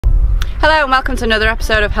Hello and welcome to another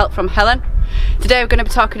episode of Help from Helen. Today we're going to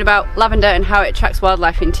be talking about lavender and how it attracts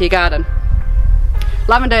wildlife into your garden.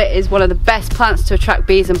 Lavender is one of the best plants to attract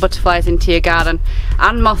bees and butterflies into your garden,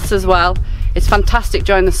 and moths as well. It's fantastic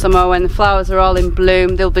during the summer when the flowers are all in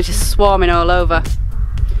bloom. They'll be just swarming all over.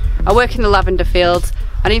 I work in the lavender fields,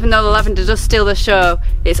 and even though the lavender does steal the show,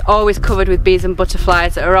 it's always covered with bees and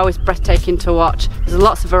butterflies that are always breathtaking to watch. There's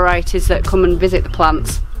lots of varieties that come and visit the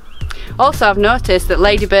plants. Also, I've noticed that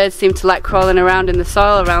ladybirds seem to like crawling around in the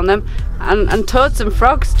soil around them, and toads and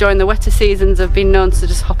frogs during the wetter seasons have been known to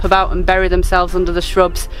just hop about and bury themselves under the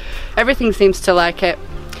shrubs. Everything seems to like it.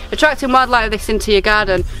 Attracting wildlife like this into your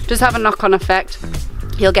garden does have a knock-on effect.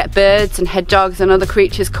 You'll get birds and hedgehogs and other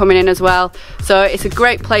creatures coming in as well, so it's a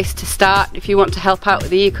great place to start if you want to help out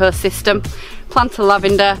with the ecosystem. Plant a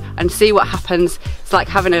lavender and see what happens. It's like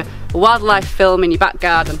having a wildlife film in your back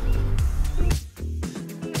garden.